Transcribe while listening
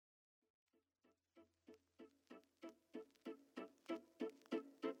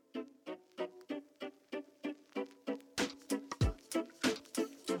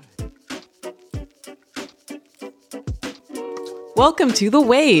Welcome to The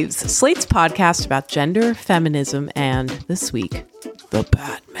Waves, Slate's podcast about gender, feminism, and this week, the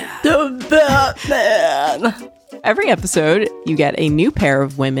Batman. The Batman! Every episode, you get a new pair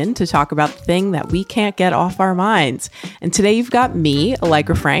of women to talk about the thing that we can't get off our minds. And today you've got me,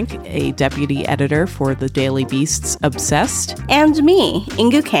 Allegra Frank, a deputy editor for the Daily Beast's Obsessed. And me,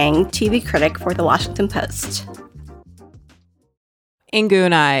 Inkoo Kang, TV critic for The Washington Post. Inkoo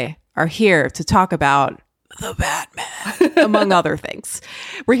and I are here to talk about the Batman, among other things.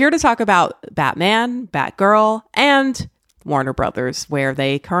 We're here to talk about Batman, Batgirl, and Warner Brothers, where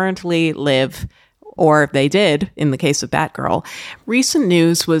they currently live, or they did in the case of Batgirl. Recent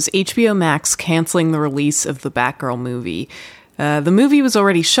news was HBO Max canceling the release of the Batgirl movie. The movie was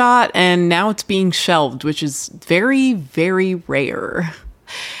already shot, and now it's being shelved, which is very, very rare.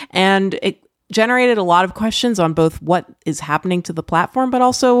 And it generated a lot of questions on both what is happening to the platform, but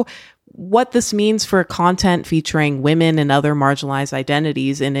also what this means for content featuring women and other marginalized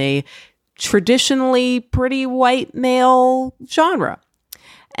identities in a traditionally pretty white male genre.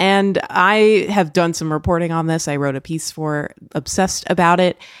 And I have done some reporting on this. I wrote a piece for Obsessed about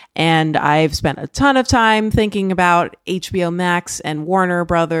it, and I've spent a ton of time thinking about HBO Max and Warner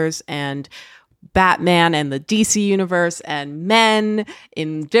Brothers and Batman and the DC universe and men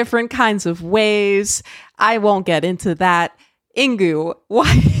in different kinds of ways. I won't get into that. Inkoo,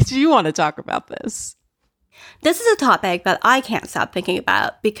 why do you want to talk about this? This is a topic that I can't stop thinking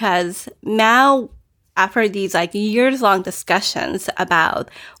about because now, after these years-long discussions about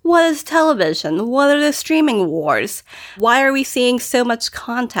what is television, what are the streaming wars, why are we seeing so much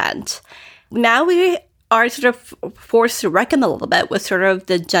content, now we are sort of forced to reckon a little bit with sort of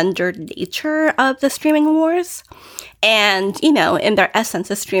the gendered nature of the streaming wars. And, you know, in their essence,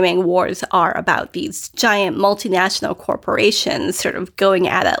 the streaming wars are about these giant multinational corporations sort of going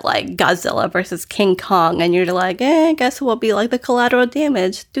at it like Godzilla versus King Kong. And you're like, I guess we'll be like the collateral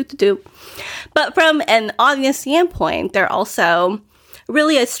damage. But from an audience standpoint, they're also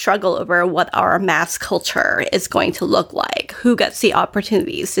really a struggle over what our mass culture is going to look like, who gets the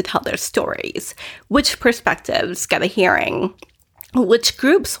opportunities to tell their stories, which perspectives get a hearing, which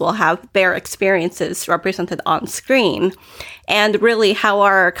groups will have their experiences represented on screen, and really how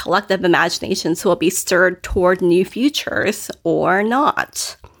our collective imaginations will be stirred toward new futures or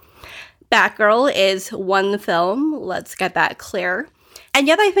not. Batgirl is one film, let's get that clear. And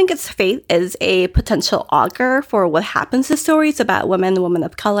yet I think its fate is a potential augur for what happens to stories about women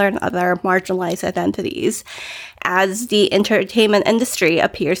of color, and other marginalized identities, as the entertainment industry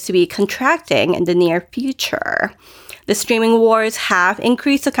appears to be contracting in the near future. The streaming wars have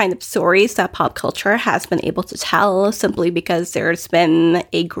increased the kind of stories that pop culture has been able to tell simply because there's been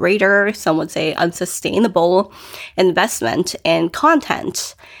a greater, some would say unsustainable, investment in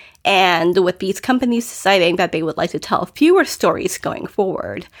content. And with these companies deciding that they would like to tell fewer stories going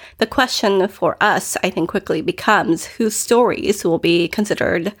forward, the question for us, I think, quickly becomes whose stories will be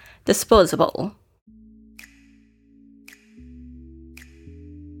considered disposable.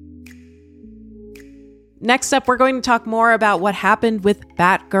 Next up, we're going to talk more about what happened with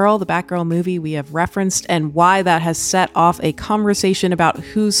Batgirl, the Batgirl movie we have referenced, and why that has set off a conversation about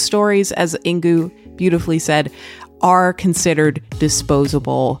whose stories, as Inkoo beautifully said, are considered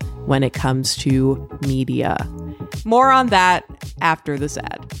disposable when it comes to media. More on that after this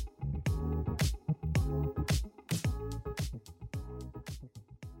ad.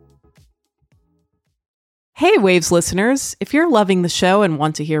 Hey, Waves listeners. If you're loving the show and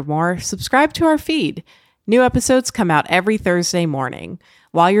want to hear more, subscribe to our feed. New episodes come out every Thursday morning.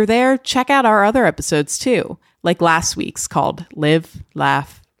 While you're there, check out our other episodes too, like last week's called Live,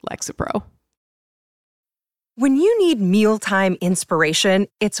 Laugh, Lexapro. When you need mealtime inspiration,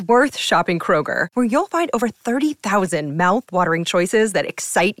 it's worth shopping Kroger, where you'll find over 30,000 mouth-watering choices that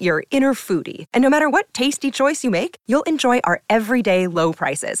excite your inner foodie. And no matter what tasty choice you make, you'll enjoy our everyday low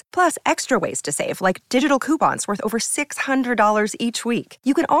prices, plus extra ways to save, like digital coupons worth over $600 each week.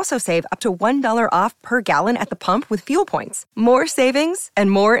 You can also save up to $1 off per gallon at the pump with fuel points. More savings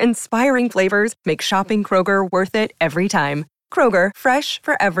and more inspiring flavors make shopping Kroger worth it every time. Kroger, fresh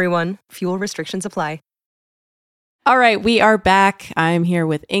for everyone. Fuel restrictions apply. All right, we are back. I'm here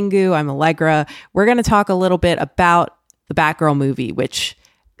with Inkoo. I'm Allegra. We're going to talk a little bit about the Batgirl movie, which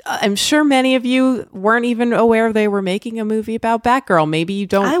I'm sure many of you weren't even aware they were making a movie about Batgirl. Maybe you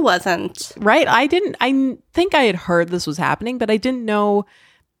don't. I wasn't. Right? I didn't. I think I had heard this was happening, but I didn't know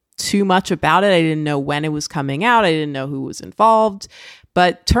too much about it. I didn't know when it was coming out. I didn't know who was involved.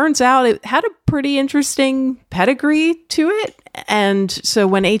 But turns out it had a pretty interesting pedigree to it. And so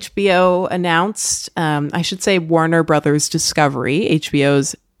when HBO announced, I should say Warner Brothers Discovery,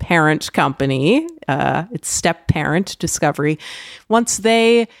 HBO's parent company, its step parent, Discovery, once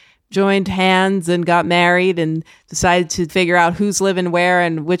they joined hands and got married and decided to figure out who's living where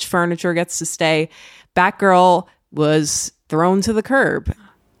and which furniture gets to stay, Batgirl was thrown to the curb.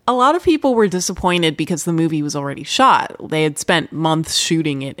 A lot of people were disappointed because the movie was already shot. They had spent months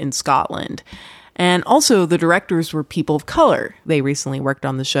shooting it in Scotland. And also, the directors were people of color. They recently worked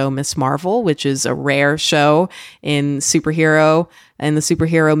on the show Miss Marvel, which is a rare show in the superhero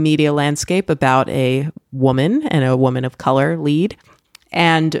media landscape about a woman and a woman of color lead.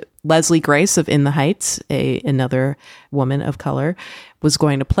 And Leslie Grace of In the Heights, another woman of color, was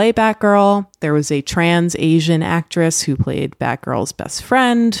going to play Batgirl. There was a trans Asian actress who played Batgirl's best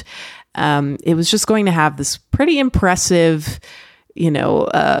friend. It was just going to have this pretty impressive,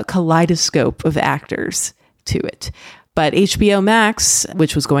 kaleidoscope of actors to it. But HBO Max,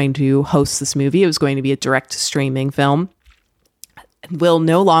 which was going to host this movie, it was going to be a direct streaming film, will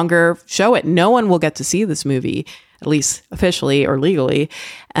no longer show it. No one will get to see this movie, at least officially or legally,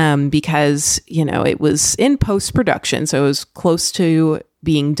 because, it was in post-production. So it was close to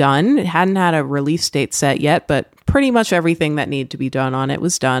being done. It hadn't had a release date set yet, but pretty much everything that needed to be done on it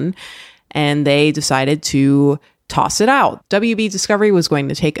was done. And they decided to toss it out. WB Discovery was going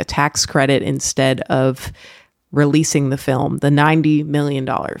to take a tax credit instead of releasing the film, the $90 million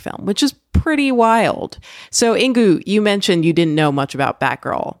film, which is pretty wild. So Inkoo, you mentioned you didn't know much about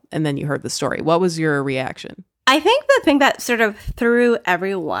Batgirl, and then you heard the story. What was your reaction? I think the thing that sort of threw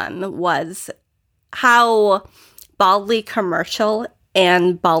everyone was how baldly commercial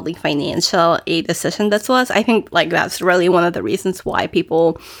and baldly financial a decision this was. I think that's really one of the reasons why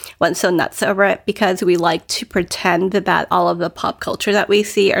people went so nuts over it, because we like to pretend that all of the pop culture that we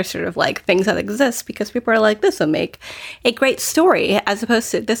see are sort of things that exist because people are like, this will make a great story, as opposed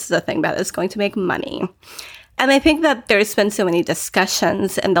to this is a thing that is going to make money. And I think that there's been so many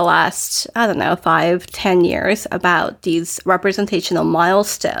discussions in the last, 5-10 years about these representational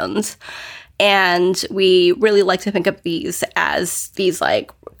milestones. And we really like to think of these as these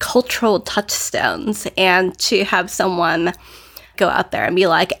cultural touchstones, and to have someone go out there and be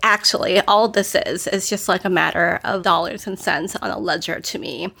like, actually, all this is just a matter of dollars and cents on a ledger to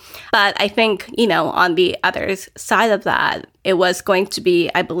me. But I think, on the other side of that, it was going to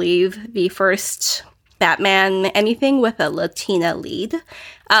be, I believe, the first Batman anything with a Latina lead,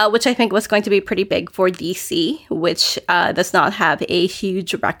 which I think was going to be pretty big for DC, which does not have a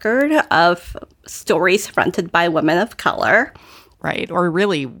huge record of stories fronted by women of color. Right, or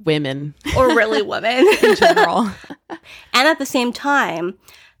really women. Or really women. In general. And at the same time,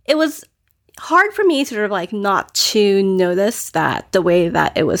 it was hard for me sort of not to notice that the way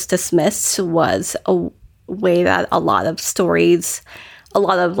that it was dismissed was a way that a lot of stories, a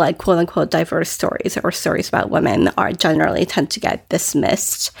lot of quote unquote diverse stories or stories about women are generally tend to get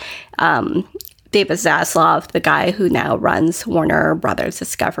dismissed. David Zaslav, the guy who now runs Warner Brothers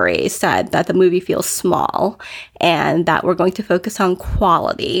Discovery, said that the movie feels small and that we're going to focus on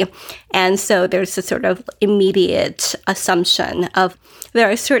quality. And so there's a sort of immediate assumption of there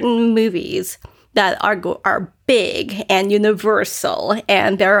are certain movies that are big and universal,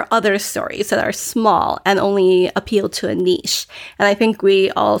 and there are other stories that are small and only appeal to a niche. And I think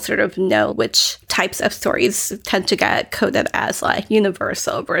we all sort of know which types of stories tend to get coded as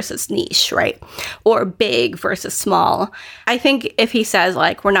universal versus niche, right? Or big versus small. I think if he says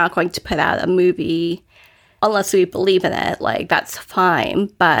we're not going to put out a movie unless we believe in it, that's fine.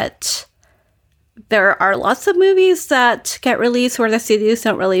 But there are lots of movies that get released where the studios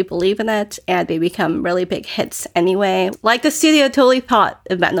don't really believe in it, and they become really big hits anyway. The studio totally thought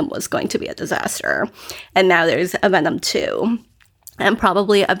Venom was going to be a disaster, and now there's a Venom 2, and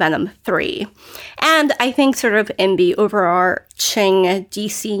probably a Venom 3. And I think sort of in the overarching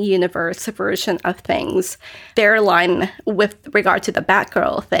DC Universe version of things, their line with regard to the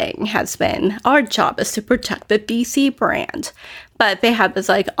Batgirl thing has been, our job is to protect the DC brand. But they have this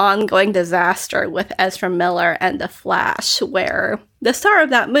ongoing disaster with Ezra Miller and The Flash, where the star of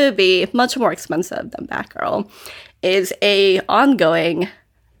that movie, much more expensive than Batgirl, is a ongoing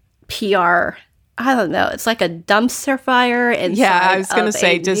PR, I don't know, it's like a dumpster fire inside I was going to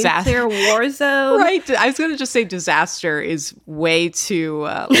say disaster war zone. Right. I was going to just say disaster is way too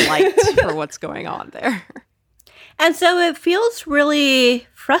light for what's going on there. And so it feels really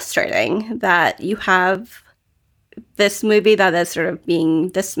frustrating that you have this movie that is sort of being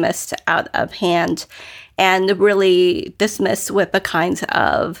dismissed out of hand and really dismissed with the kinds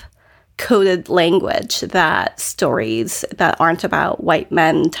of coded language that stories that aren't about white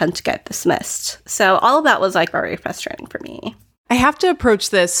men tend to get dismissed. So all of that was very frustrating for me. I have to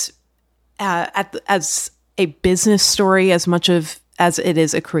approach this as a business story as much as it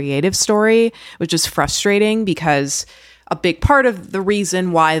is a creative story, which is frustrating because a big part of the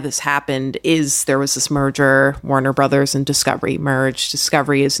reason why this happened is there was this merger. Warner Brothers and Discovery merged.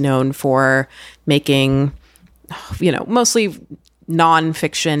 Discovery is known for making, mostly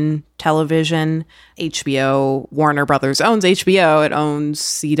nonfiction television. HBO, Warner Brothers owns HBO. It owns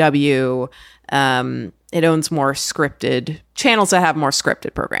CW. It owns more scripted channels that have more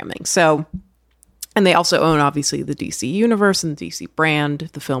scripted programming. So, and they also own, obviously, the DC universe and the DC brand,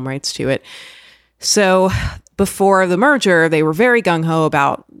 the film rights to it. So before the merger, they were very gung-ho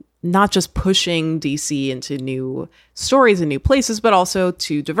about not just pushing DC into new stories and new places, but also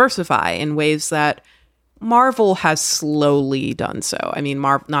to diversify in ways that Marvel has slowly done so. I mean,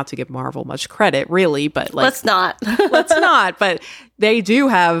 not to give Marvel much credit, really, but let's not. Let's not. But they do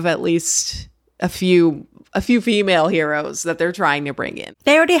have at least a few female heroes that they're trying to bring in.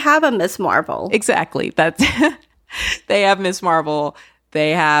 They already have a Miss Marvel. Exactly. They have Miss Marvel.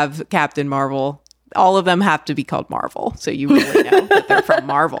 They have Captain Marvel. All of them have to be called Marvel, so you really know that they're from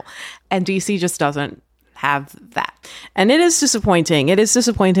Marvel. And DC just doesn't have that. And it is disappointing. It is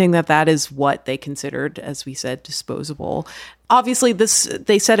disappointing that is what they considered, as we said, disposable. Obviously,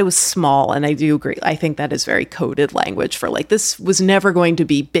 they said it was small, and I do agree. I think that is very coded language for this was never going to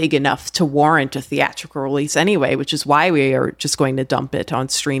be big enough to warrant a theatrical release anyway, which is why we are just going to dump it on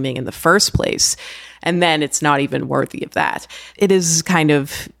streaming in the first place. And then it's not even worthy of that. It is kind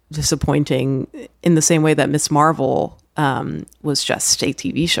of disappointing in the same way that Miss Marvel was just a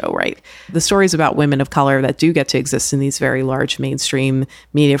TV show, right? The stories about women of color that do get to exist in these very large mainstream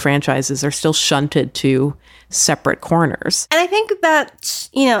media franchises are still shunted to separate corners. And I think that,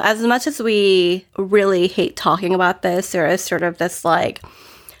 as much as we really hate talking about this, there is sort of this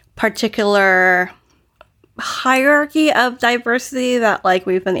particular hierarchy of diversity that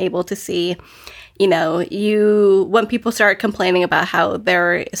we've been able to see. When people start complaining about how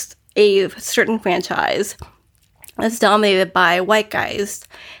there is a certain franchise that's dominated by white guys,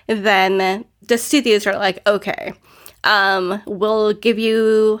 then the studios are like, okay, we'll give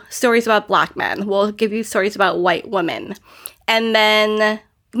you stories about black men. We'll give you stories about white women. And then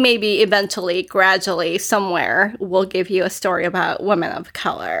maybe eventually, gradually, somewhere, we'll give you a story about women of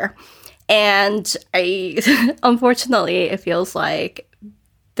color. And unfortunately, it feels like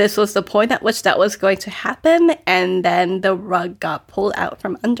this was the point at which that was going to happen, and then the rug got pulled out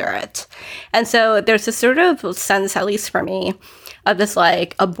from under it. And so there's a sort of sense, at least for me, of this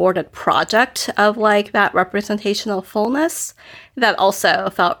aborted project of that representational fullness that also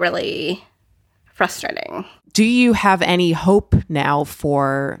felt really frustrating. Do you have any hope now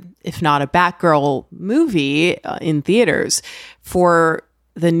for, if not a Batgirl movie in theaters, for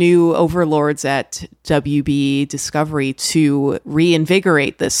the new overlords at WB Discovery to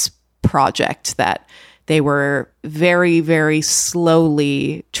reinvigorate this project that they were very, very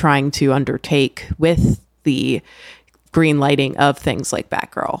slowly trying to undertake with the green lighting of things like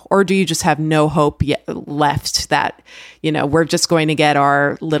Batgirl? Or do you just have no hope yet left that, we're just going to get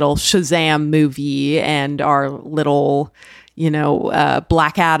our little Shazam movie and our little,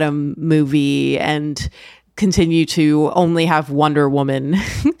 Black Adam movie and continue to only have Wonder Woman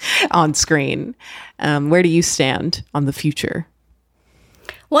on screen? Where do you stand on the future?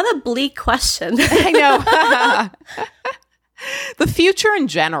 What a bleak question. I know. The future in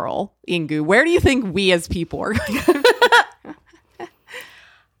general, Inkoo, where do you think we as people are going to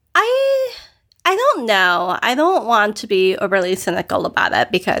I don't know. I don't want to be overly cynical about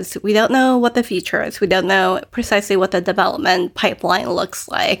it because we don't know what the future is. We don't know precisely what the development pipeline looks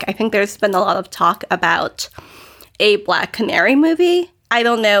like. I think there's been a lot of talk about a Black Canary movie. I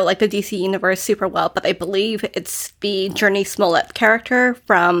don't know the DC universe super well, but I believe it's the Jurnee Smollett character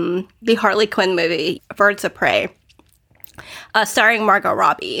from the Harley Quinn movie, Birds of Prey, starring Margot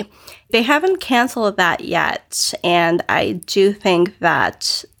Robbie. They haven't canceled that yet, and I do think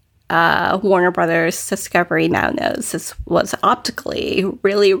that Warner Brothers Discovery now knows this was optically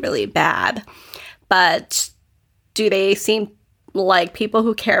really, really bad. But do they seem like people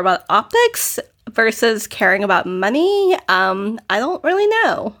who care about optics versus caring about money? I don't really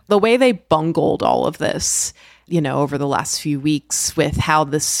know. The way they bungled all of this, over the last few weeks with how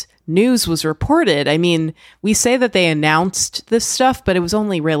this news was reported. I mean, we say that they announced this stuff, but it was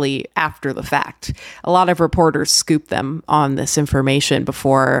only really after the fact. A lot of reporters scooped them on this information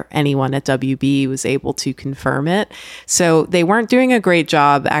before anyone at WB was able to confirm it. So they weren't doing a great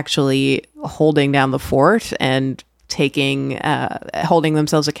job actually holding down the fort and holding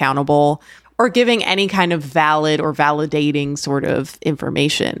themselves accountable or giving any kind of valid or validating sort of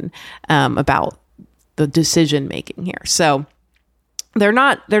information about the decision making here. So they're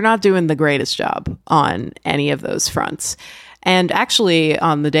not doing the greatest job on any of those fronts. And actually,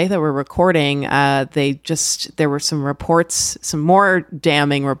 on the day that we're recording, there were some reports, some more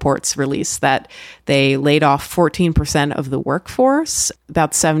damning reports released that they laid off 14% of the workforce,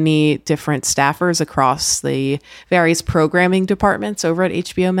 about 70 different staffers across the various programming departments over at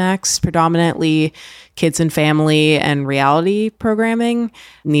HBO Max, predominantly kids and family and reality programming,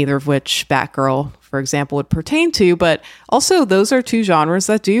 neither of which Batgirl, for example, would pertain to. But also, those are two genres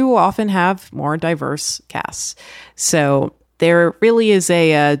that do often have more diverse casts. So there really is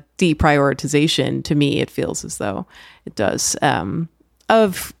a deprioritization, to me, it feels as though it does,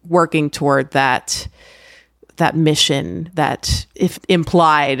 of working toward that mission that, if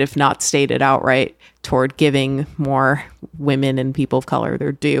implied, if not stated outright, toward giving more women and people of color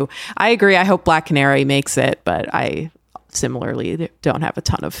their due. I agree. I hope Black Canary makes it, but I similarly don't have a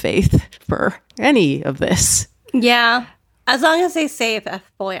ton of faith for any of this. Yeah. As long as they save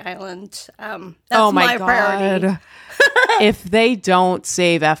F-Boy Island, that's my priority. If they don't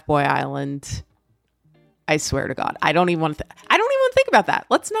save F-Boy Island, I swear to God, I don't even want to think about that.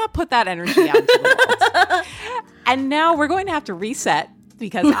 Let's not put that energy out into the world. And now we're going to have to reset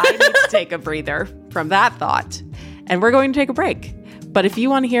because I need to take a breather from that thought. And we're going to take a break. But if you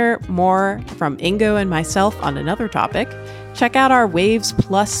want to hear more from Ingo and myself on another topic, check out our Waves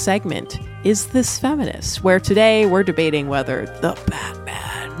Plus segment, Is This Feminist?, where today we're debating whether the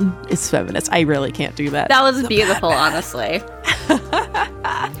Batman is feminist. I really can't do that. That was beautiful, honestly.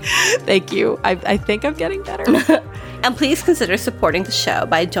 Thank you. I think I'm getting better. And please consider supporting the show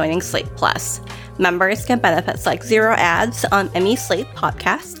by joining Slate Plus. Members get benefits like 0 ads on any Slate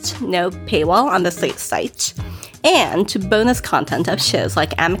podcast, no paywall on the Slate site, and bonus content of shows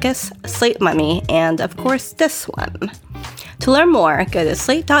like Amicus, Slate Money, and of course this one. To learn more, go to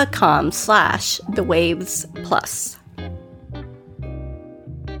slate.com/thewavesplus.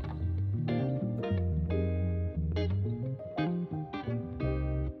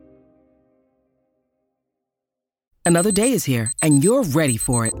 Another day is here, and you're ready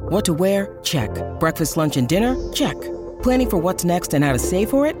for it. What to wear? Check. Breakfast, lunch, and dinner? Check. Planning for what's next and how to save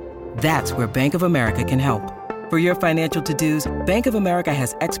for it? That's where Bank of America can help. For your financial to-dos, Bank of America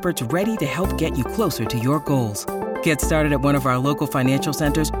has experts ready to help get you closer to your goals. Get started at one of our local financial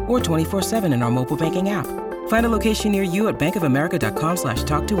centers or 24/7 in our mobile banking app. Find a location near you at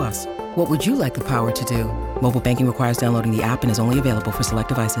bankofamerica.com/talktous. What would you like the power to do? Mobile banking requires downloading the app and is only available for select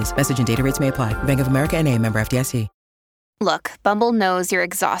devices. Message and data rates may apply. Bank of America N.A., member FDIC. Look, Bumble knows you're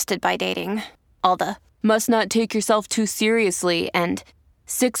exhausted by dating. All the, must not take yourself too seriously, and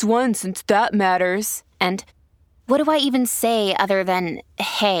 6'1" since that matters. And what do I even say other than,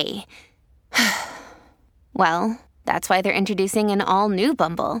 hey? Well, that's why they're introducing an all-new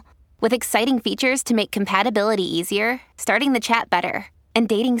Bumble, with exciting features to make compatibility easier, starting the chat better, and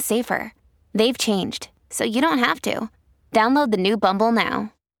dating safer. They've changed, so you don't have to. Download the new Bumble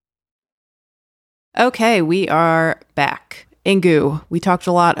now. Okay, we are back. Ingu, we talked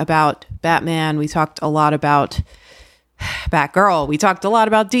a lot about Batman. We talked a lot about Batgirl. We talked a lot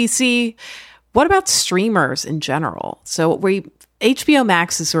about DC. What about streamers in general? So HBO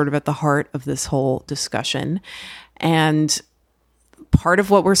Max is sort of at the heart of this whole discussion. And part of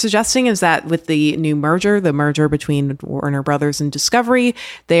what we're suggesting is that with the new merger, the merger between Warner Brothers and Discovery,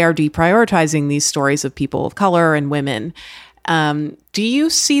 they are deprioritizing these stories of people of color and women. Do you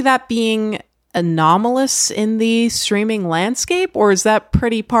see that being anomalous in the streaming landscape, or is that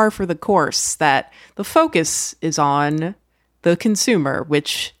pretty par for the course that the focus is on the consumer,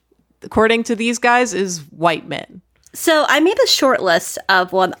 which, according to these guys, is white men? So I made a short list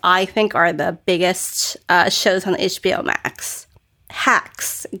of what I think are the biggest shows on HBO Max.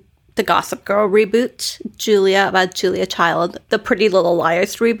 Hacks, the Gossip Girl reboot, Julia about Julia Child, the Pretty Little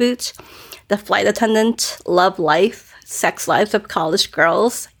Liars reboot, The Flight Attendant, Love Life, Sex Lives of College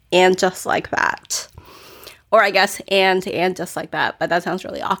Girls, and Just Like That. Or I guess and Just Like That, but that sounds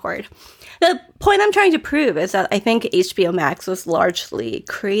really awkward. The point I'm trying to prove is that I think HBO Max was largely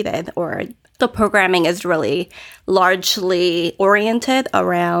created, or the programming is really largely oriented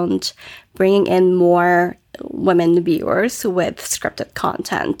around bringing in more women viewers with scripted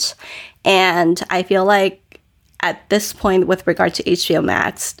content. And I feel like at this point, with regard to HBO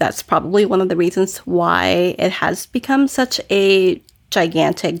Max, that's probably one of the reasons why it has become such a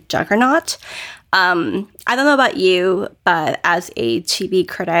gigantic juggernaut. I don't know about you, but as a TV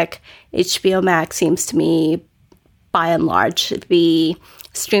critic, HBO Max seems to me, by and large, the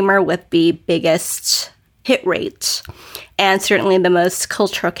streamer with the biggest hit rate and certainly the most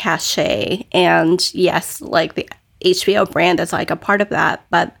cultural cachet. And yes, like the HBO brand is like a part of that.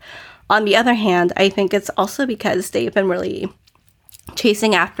 But on the other hand, I think it's also because they've been really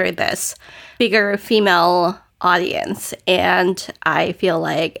chasing after this bigger female audience. And I feel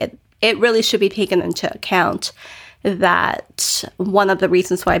like it really should be taken into account that one of the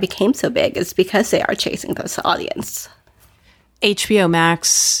reasons why it became so big is because they are chasing this audience. HBO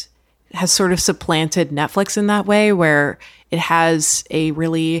Max has sort of supplanted Netflix in that way, where it has a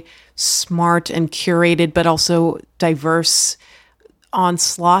really smart and curated, but also diverse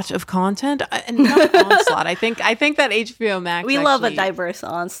onslaught of content. And not onslaught. I think that HBO Max. We love a diverse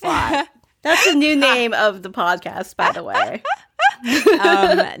onslaught. That's the new name of the podcast, by the way.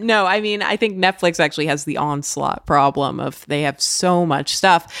 No, I mean, I think Netflix actually has the onslaught problem of they have so much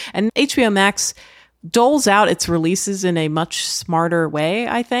stuff, and HBO Max doles out its releases in a much smarter way,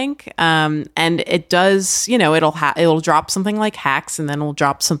 I think. And it does, it'll drop something like Hacks, and then it'll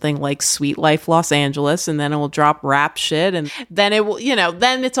drop something like Sweet Life Los Angeles, and then it will drop rap shit, and then it will,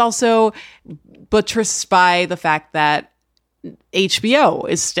 then it's also buttressed by the fact that HBO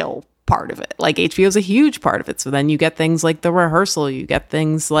is still part of it. Like, HBO is a huge part of it. So then you get things like The Rehearsal, you get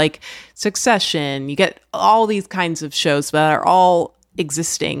things like Succession, you get all these kinds of shows that are all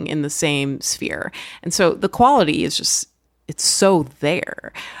existing in the same sphere. And so the quality is just, it's so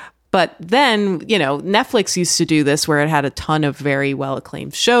there. But then, Netflix used to do this where it had a ton of very well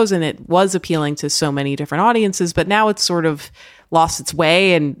acclaimed shows and it was appealing to so many different audiences, but now it's sort of lost its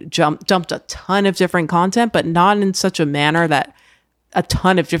way and dumped a ton of different content, but not in such a manner that a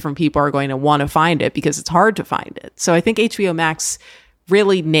ton of different people are going to want to find it, because it's hard to find it. So I think HBO Max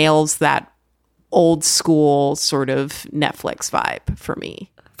really nails that old school sort of Netflix vibe for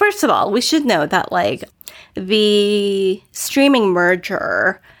me. First of all, we should know that the streaming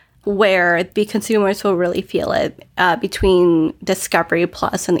merger, where the consumers will really feel it between Discovery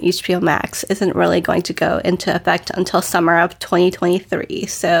Plus and HBO Max, isn't really going to go into effect until summer of 2023.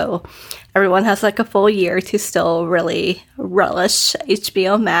 So everyone has a full year to still really relish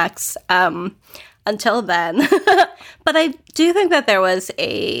HBO Max until then. But I do think that there was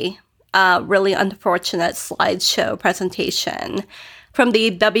a really unfortunate slideshow presentation from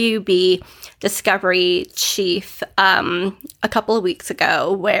the WB Discovery chief a couple of weeks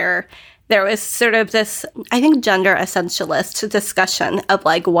ago, where there was sort of this, I think, gender essentialist discussion of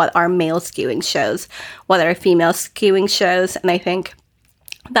what are male skewing shows, what are female skewing shows. And I think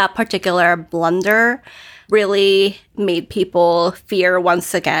that particular blunder really made people fear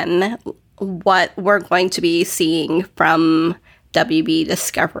once again what we're going to be seeing from WB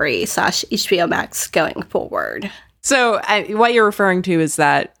Discovery / HBO Max going forward. So what you're referring to is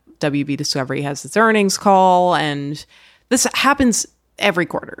that WB Discovery has its earnings call, and this happens every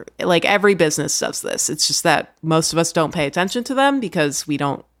quarter. Every business does this. It's just that most of us don't pay attention to them because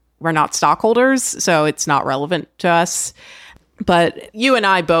we're not stockholders, so it's not relevant to us. But you and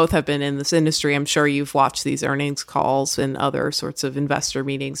I both have been in this industry. I'm sure you've watched these earnings calls and other sorts of investor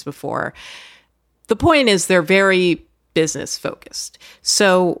meetings before. The point is they're very business focused.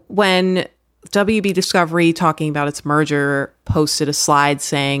 So when WB Discovery, talking about its merger, posted a slide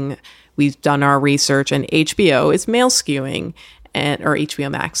saying, we've done our research and HBO is male skewing, or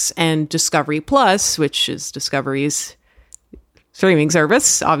HBO Max, and Discovery Plus, which is Discovery's streaming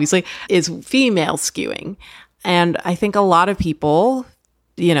service, obviously, is female skewing. And I think a lot of people,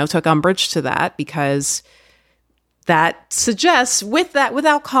 took umbrage to that, because that suggests,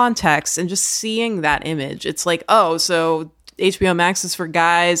 without context and just seeing that image, it's so HBO Max is for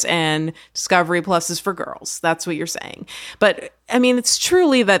guys and Discovery Plus is for girls. That's what you're saying. But I mean, it's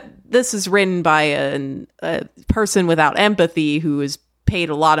truly that this is written by a person without empathy who is paid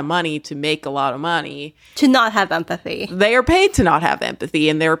a lot of money to make a lot of money. To not have empathy. They are paid to not have empathy,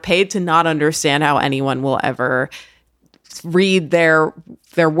 and they're paid to not understand how anyone will ever read their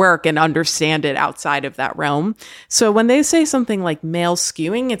work and understand it outside of that realm. So when they say something like male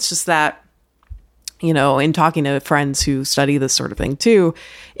skewing, it's just that, in talking to friends who study this sort of thing too,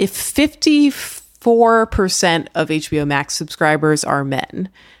 if 54% of HBO Max subscribers are men,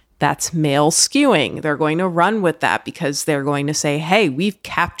 that's male skewing. They're going to run with that because they're going to say, hey, we've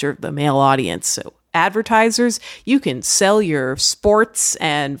captured the male audience. So advertisers, you can sell your sports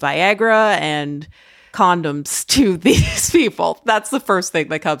and Viagra and condoms to these people. That's the first thing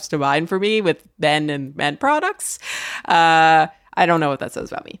that comes to mind for me with men and men products. I don't know what that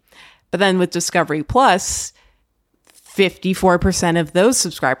says about me. But then with Discovery Plus, 54% of those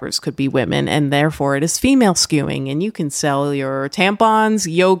subscribers could be women, and therefore it is female skewing. And you can sell your tampons,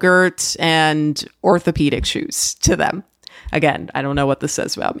 yogurt, and orthopedic shoes to them. Again, I don't know what this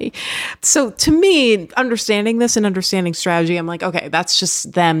says about me. So to me, understanding this and understanding strategy, I'm like, okay, that's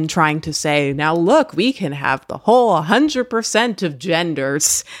just them trying to say, now look, we can have the whole 100% of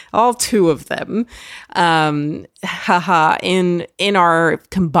genders, all two of them, in our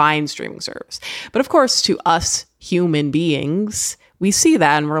combined streaming service. But of course, to us human beings, we see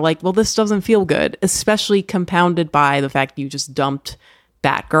that and we're like, well, this doesn't feel good, especially compounded by the fact you just dumped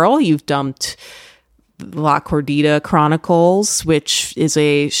Batgirl. You've dumped La Cordita Chronicles, which is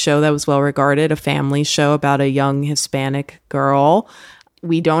a show that was well regarded, a family show about a young Hispanic girl.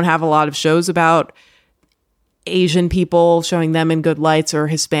 We don't have a lot of shows about Asian people, showing them in good lights, or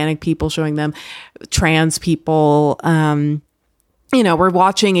Hispanic people, showing them, trans people. We're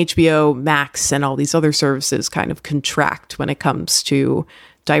watching HBO Max and all these other services kind of contract when it comes to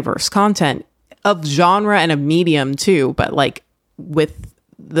diverse content of genre and of medium too, but like with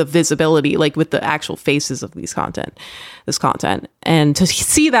the visibility, like with the actual faces of this content. And to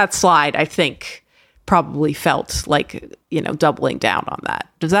see that slide, I think probably felt like, doubling down on that.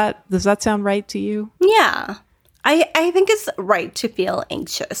 Does that sound right to you? Yeah. I think it's right to feel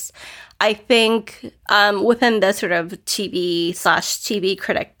anxious. I think within the sort of TV/TV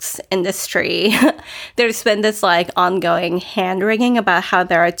critics industry, there's been this like ongoing hand-wringing about how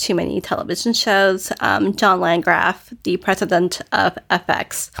there are too many television shows. John Landgraf, the president of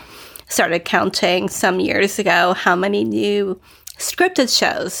FX, started counting some years ago how many new scripted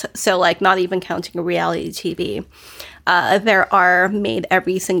shows, so like not even counting reality TV, there are made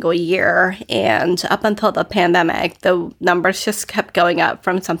every single year. And up until the pandemic, the numbers just kept going up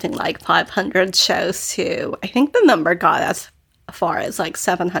from something like 500 shows to, I think the number got as far as like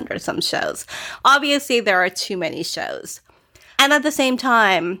 700 some shows. Obviously, there are too many shows. And at the same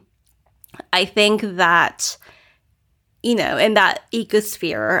time, I think that, in that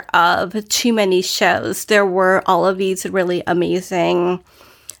ecosphere of too many shows, there were all of these really amazing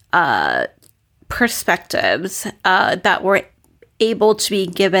perspectives that were able to be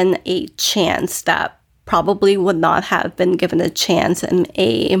given a chance that probably would not have been given a chance in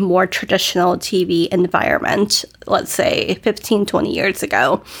a more traditional TV environment, let's say 15, 20 years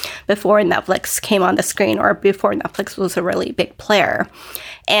ago, before Netflix came on the screen, or before Netflix was a really big player.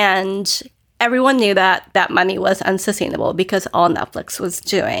 And everyone knew that that money was unsustainable because all Netflix was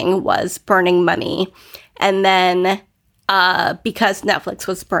doing was burning money. And then because Netflix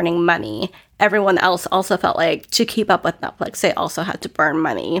was burning money, everyone else also felt like to keep up with Netflix, they also had to burn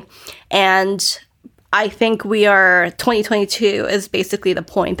money. And I think 2022 is basically the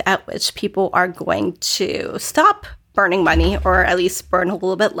point at which people are going to stop burning money, or at least burn a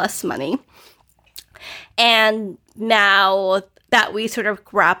little bit less money. And now that we sort of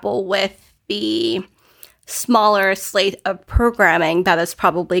grapple with the smaller slate of programming that is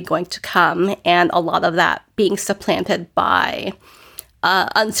probably going to come, and a lot of that being supplanted by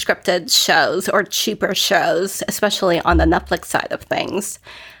unscripted shows or cheaper shows, especially on the Netflix side of things,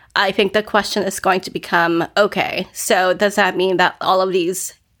 I think the question is going to become, okay, so does that mean that all of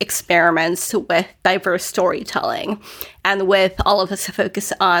these experiments with diverse storytelling and with all of this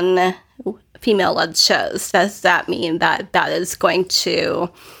focus on female-led shows, does that mean that that is going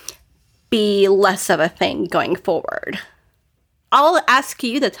to be less of a thing going forward? I'll ask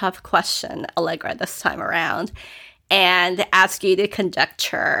you the tough question, Allegra, this time around, and ask you to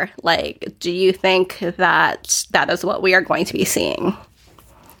conjecture, like, do you think that that is what we are going to be seeing?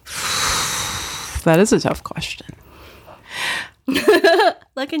 That is a tough question.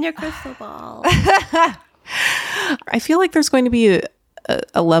 Look in your crystal ball. I feel like there's going to be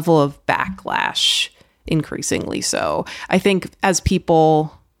a level of backlash, increasingly so. I think as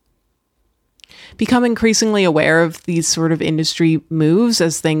people become increasingly aware of these sort of industry moves,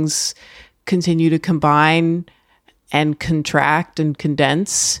 as things continue to combine and contract and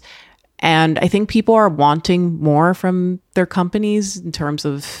condense. And I think people are wanting more from their companies in terms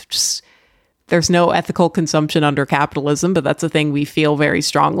of just, there's no ethical consumption under capitalism, but that's a thing we feel very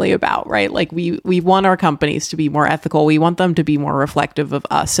strongly about, right? Like we want our companies to be more ethical. We want them to be more reflective of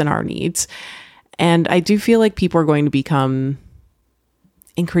us and our needs. And I do feel like people are going to become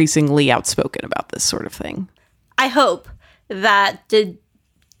increasingly outspoken about this sort of thing. I hope that the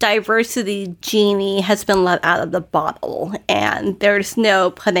diversity genie has been let out of the bottle and there's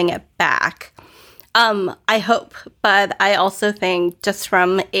no putting it back. I hope, but I also think just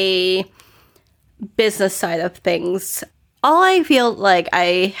from a business side of things, all I feel like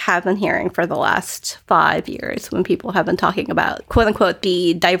I have been hearing for the last 5 years when people have been talking about, quote unquote,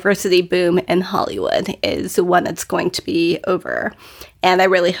 the diversity boom in Hollywood is when it's going to be over. And I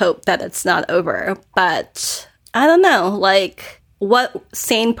really hope that it's not over. But I don't know, like, what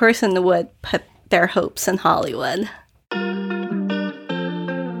sane person would put their hopes in Hollywood?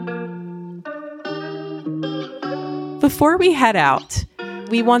 before we head out,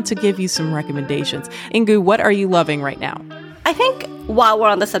 we want to give you some recommendations. Inkoo, what are you loving right now? I think while we're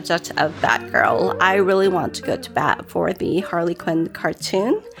on the subject of Batgirl, I really want to go to bat for the Harley Quinn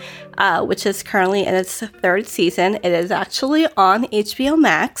cartoon, which is currently in its 3rd season. It is actually on HBO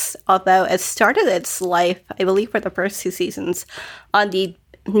Max, although it started its life, I believe, for the first 2 seasons on the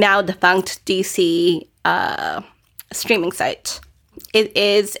now defunct DC streaming site. It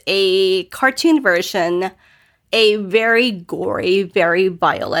is a cartoon version, a very gory, very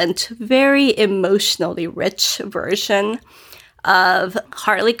violent, very emotionally rich version of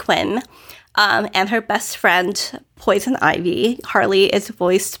Harley Quinn and her best friend, Poison Ivy. Harley is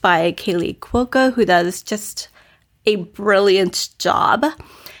voiced by Kaylee Cuoco, who does just a brilliant job.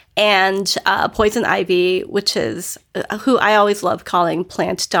 And Poison Ivy, which is who I always love calling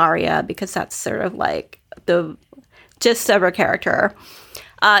Plant Daria, because that's sort of like the gist of her character,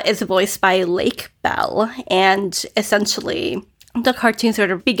 is voiced by Lake Bell. And essentially, the cartoon sort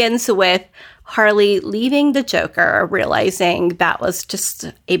of begins with Harley leaving the Joker, realizing that was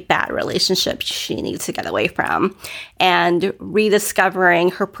just a bad relationship she needs to get away from, and rediscovering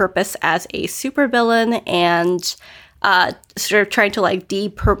her purpose as a supervillain and sort of trying to like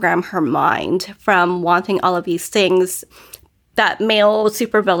deprogram her mind from wanting all of these things that male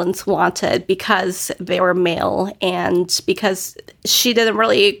supervillains wanted because they were male and because she didn't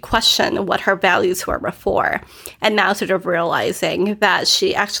really question what her values were before. And now sort of realizing that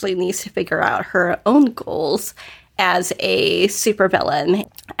she actually needs to figure out her own goals as a supervillain.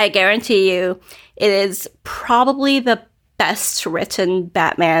 I guarantee you it is probably the best written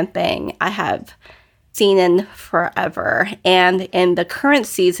Batman thing I have seen in forever. And in the current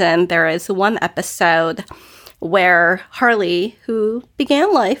season, there is one episode where Harley, who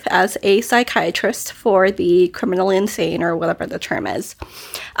began life as a psychiatrist for the criminally insane, or whatever the term is,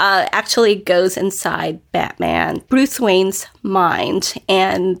 actually goes inside Batman, Bruce Wayne's mind.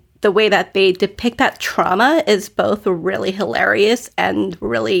 And the way that they depict that trauma is both really hilarious and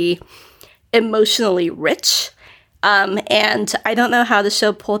really emotionally rich. And I don't know how the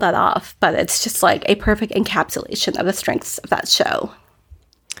show pulled that off, but it's just like a perfect encapsulation of the strengths of that show.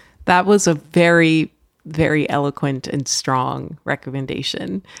 That was a very eloquent and strong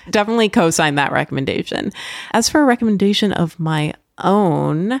recommendation. Definitely co-sign that recommendation. As for a recommendation of my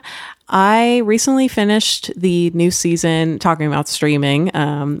own, I recently finished the new season, talking about streaming,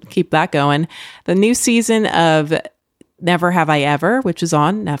 keep that going. The new season of Never Have I Ever, which is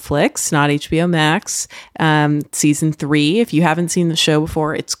on Netflix, not HBO Max, season 3. If you haven't seen the show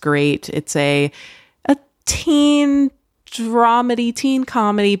before, it's great. It's a teen dramedy, teen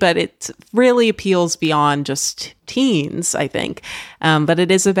comedy, but it really appeals beyond just teens, I think. But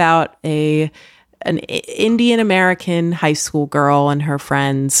it is about an Indian American high school girl and her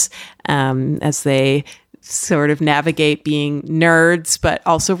friends as they sort of navigate being nerds, but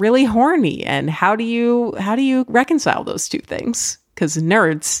also really horny. And how do you reconcile those two things? Because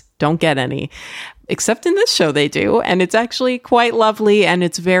nerds don't get any. Except in this show they do, and it's actually quite lovely, and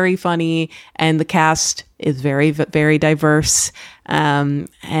it's very funny, and the cast is very, very diverse,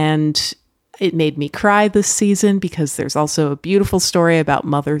 and it made me cry this season because there's also a beautiful story about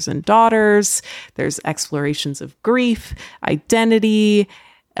mothers and daughters. There's explorations of grief, identity,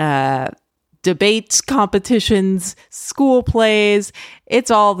 debates, competitions, school plays. It's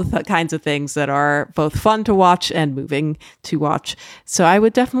all the kinds of things that are both fun to watch and moving to watch. So I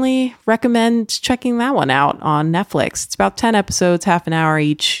would definitely recommend checking that one out on Netflix. It's about 10 episodes, half an hour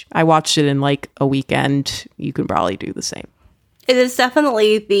each. I watched it in like a weekend. You can probably do the same. It is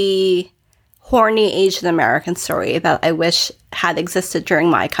definitely the horny Asian American story that I wish had existed during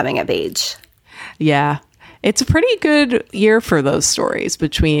my coming of age. Yeah. It's a pretty good year for those stories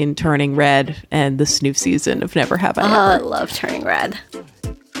between Turning Red and this new season of Never Have I Ever. I love Turning Red.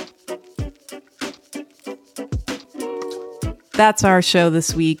 That's our show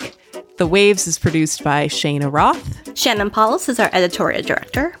this week. The Waves is produced by Shayna Roth. Shannon Paulus is our editorial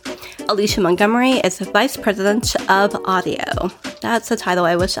director. Alicia Montgomery is the vice president of audio. That's a title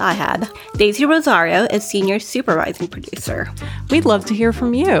I wish I had. Daisy Rosario is senior supervising producer. We'd love to hear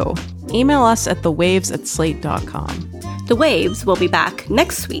from you. Email us at thewaves@slate.com. The Waves will be back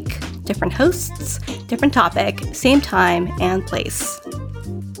next week. Different hosts, different topic, same time and place.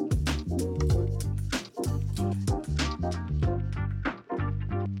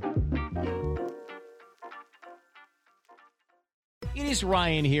 It is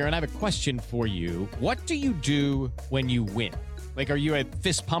Ryan here, and I have a question for you. What do you do when you win? Like, are you a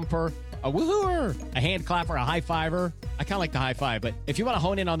fist pumper, a woo-hooer, a hand clapper, a high fiver? I kind of like the high five, but if you want to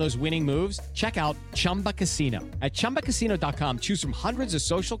hone in on those winning moves, check out Chumba Casino. At ChumbaCasino.com, choose from hundreds of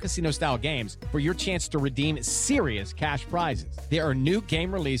social casino style games for your chance to redeem serious cash prizes. There are new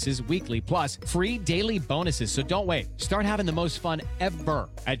game releases weekly, plus free daily bonuses. So don't wait. Start having the most fun ever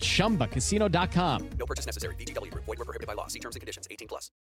at ChumbaCasino.com. No purchase necessary. VGW Group. Void where prohibited by law. See terms and conditions. 18+.